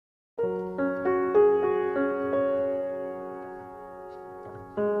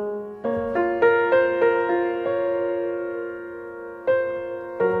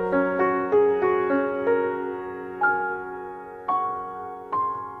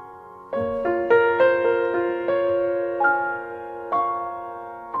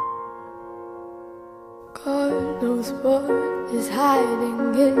what is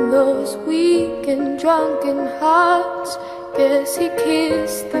hiding in those weak and drunken hearts. Guess he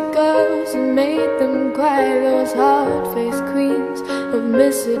kissed the girls and made them cry, those hard-faced queens of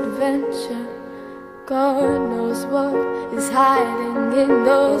misadventure. God knows what is hiding in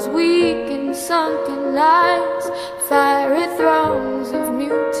those weak and sunken lines. Fiery throngs of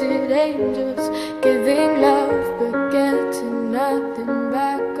muted angels, giving love but getting nothing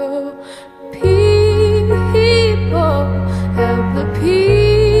back. Oh, people, help the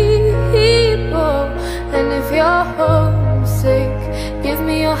people. And if you're homesick, give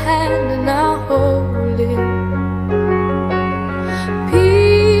me your hand and I'll hold it.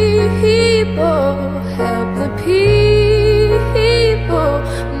 People, help the people.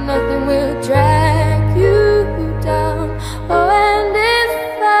 Nothing will drag you down. Oh, and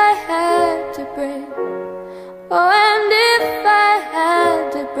if I had to bring, oh, and if I had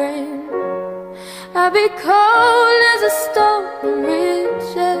to bring, I'd be cold as a stone and rich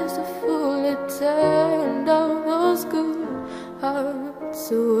as a fool that turned all those good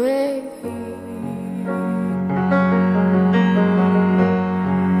hearts away.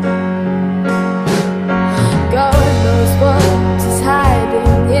 God knows what is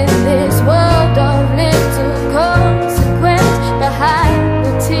hiding in this world of little consequence, behind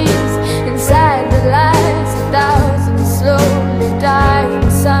the tears, inside the lies, 1,000 slowly dying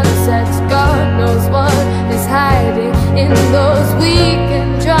sunsets. God knows what is hiding in those weak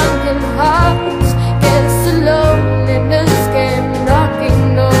and drunken hearts. Guess the loneliness came knocking.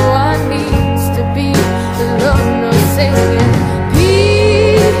 No one needs to be alone or singing.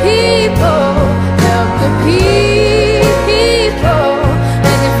 People, help the people.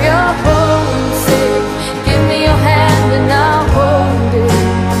 And if you're homesick, give me your hand and I'll hold it.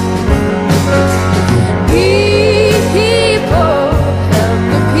 People, help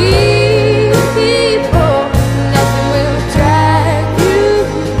the people. Nothing will drag you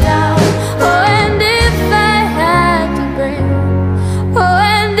down. Oh, and if I had to bring, oh,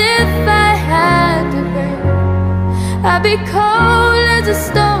 and if I had to bring, I'd be cold as a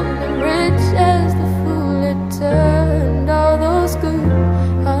stone and rich as the fool that turned all those good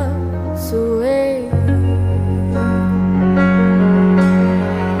hearts away.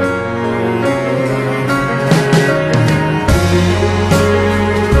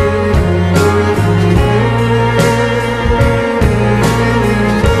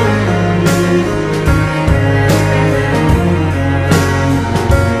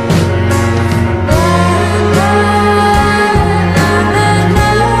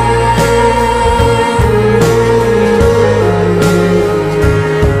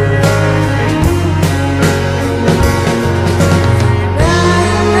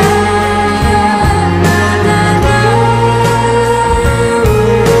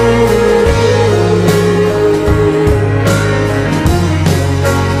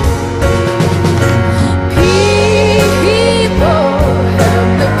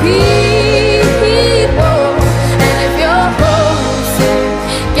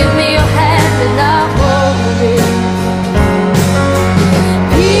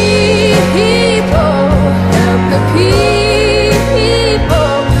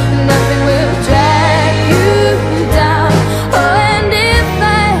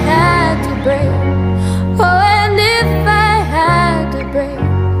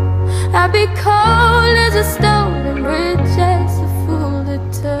 I'd be cold as a stone and rich as a fool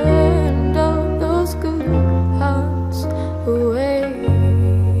that turned all those good hearts away.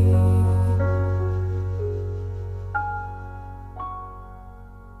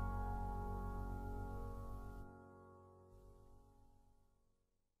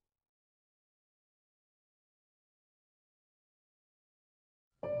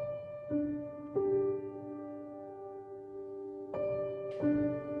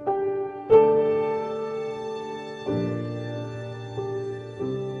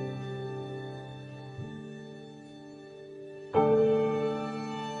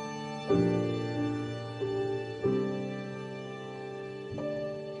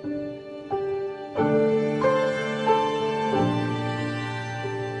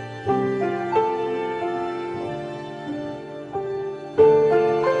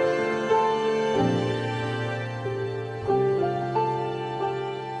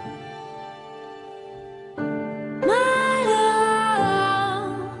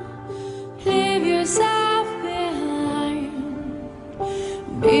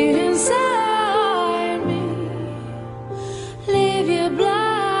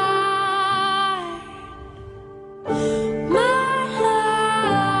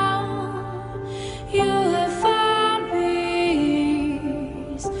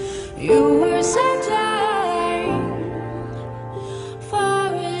 You were sunshine.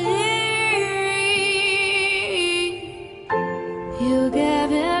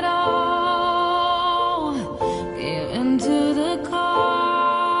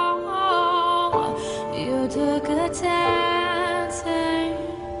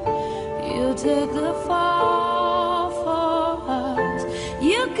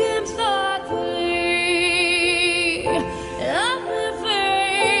 You came thoughtfully, loved me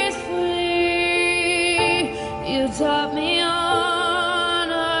faithfully. You taught me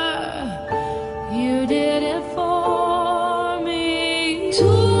honor. You did it for me. Today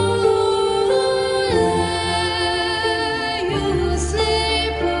you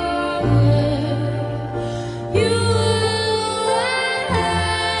sleep away. You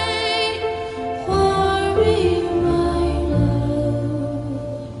wait for me, my love.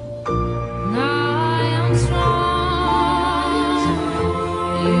 Now I am strong.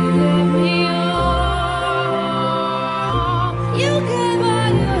 You gave me all. You gave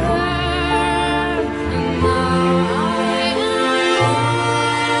all you had, and now I am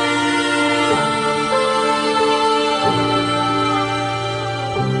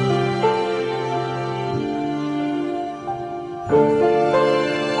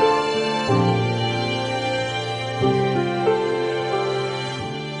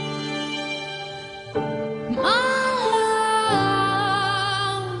my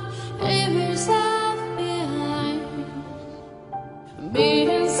love. Leave yourself behind. Be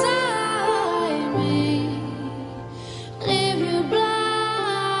inside me. Leave you blind.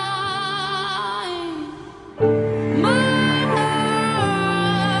 My love,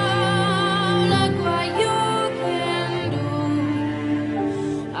 look what you can do.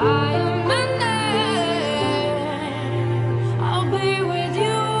 I am ending. I'll be with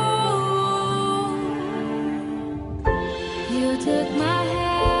you. You took my